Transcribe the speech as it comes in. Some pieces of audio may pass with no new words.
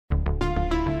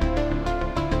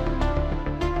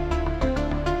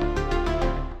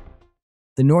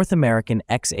The North American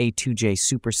XA2J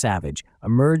Super Savage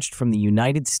emerged from the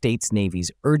United States Navy's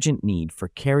urgent need for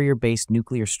carrier-based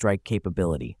nuclear strike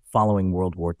capability following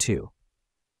World War II.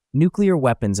 Nuclear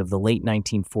weapons of the late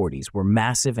 1940s were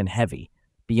massive and heavy,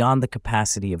 beyond the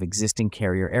capacity of existing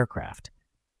carrier aircraft.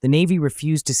 The Navy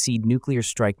refused to cede nuclear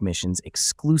strike missions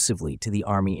exclusively to the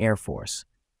Army Air Force,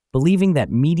 believing that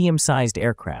medium-sized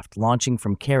aircraft launching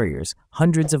from carriers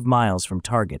hundreds of miles from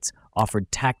targets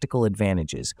offered tactical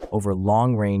advantages over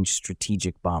long-range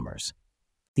strategic bombers.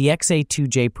 The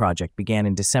XA2J project began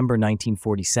in December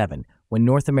 1947 when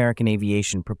North American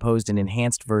Aviation proposed an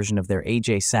enhanced version of their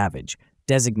AJ Savage,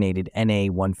 designated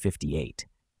NA-158.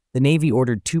 The Navy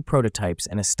ordered 2 prototypes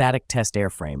and a static test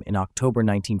airframe in October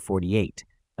 1948,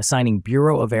 assigning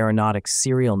Bureau of Aeronautics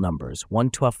serial numbers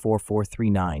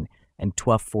 124439 and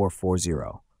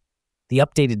 124440. The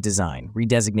updated design,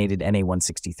 redesignated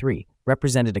NA-163,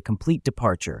 represented a complete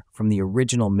departure from the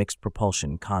original mixed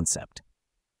propulsion concept.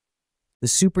 The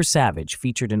Super Savage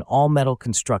featured an all-metal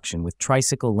construction with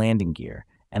tricycle landing gear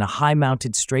and a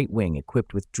high-mounted straight wing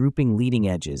equipped with drooping leading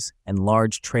edges and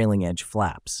large trailing edge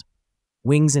flaps.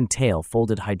 Wings and tail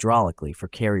folded hydraulically for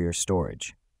carrier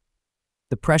storage.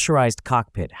 The pressurized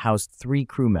cockpit housed 3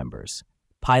 crew members: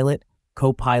 pilot,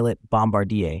 co-pilot,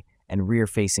 bombardier, and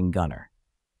rear-facing gunner.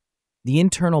 The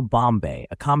internal bomb bay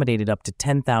accommodated up to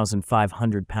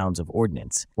 10,500 pounds of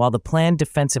ordnance, while the planned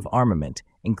defensive armament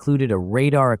included a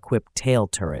radar-equipped tail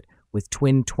turret with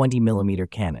twin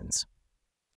 20mm cannons.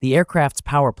 The aircraft's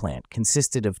power plant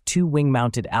consisted of 2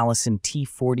 wing-mounted Allison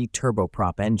T40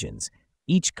 turboprop engines,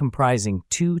 each comprising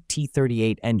 2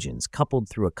 T38 engines coupled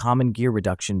through a common gear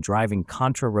reduction driving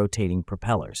contra-rotating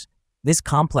propellers. This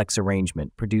complex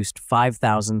arrangement produced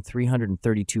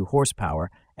 5,332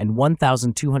 horsepower and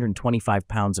 1,225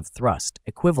 pounds of thrust,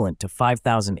 equivalent to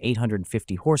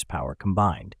 5,850 horsepower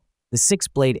combined. The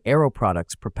 6-blade Aero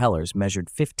Products propellers measured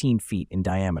 15 feet in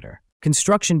diameter.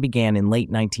 Construction began in late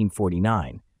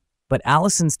 1949, but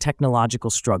Allison's technological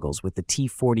struggles with the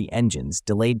T40 engines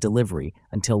delayed delivery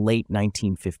until late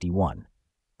 1951.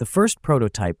 The first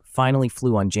prototype finally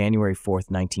flew on January 4,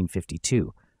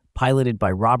 1952, piloted by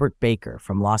Robert Baker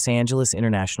from Los Angeles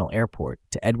International Airport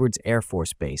to Edwards Air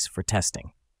Force Base for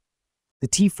testing. The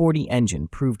T40 engine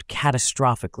proved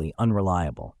catastrophically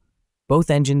unreliable. Both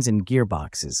engines and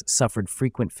gearboxes suffered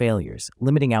frequent failures,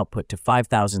 limiting output to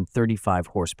 5,035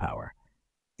 horsepower.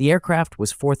 The aircraft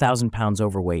was 4,000 pounds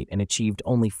overweight and achieved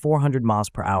only 400 miles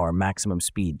per hour maximum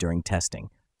speed during testing,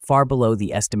 far below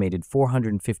the estimated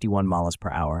 451 miles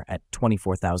per hour at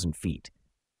 24,000 feet.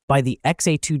 By the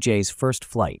XA2J's first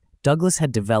flight, Douglas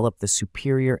had developed the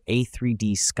superior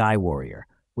A3D Skywarrior,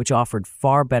 which offered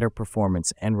far better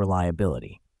performance and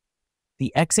reliability.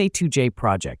 The XA2J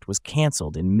project was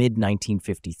canceled in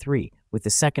mid-1953, with the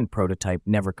second prototype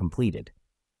never completed.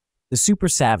 The Super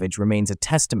Savage remains a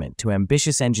testament to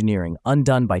ambitious engineering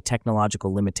undone by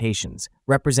technological limitations,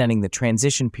 representing the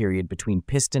transition period between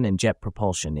piston and jet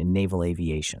propulsion in naval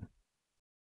aviation.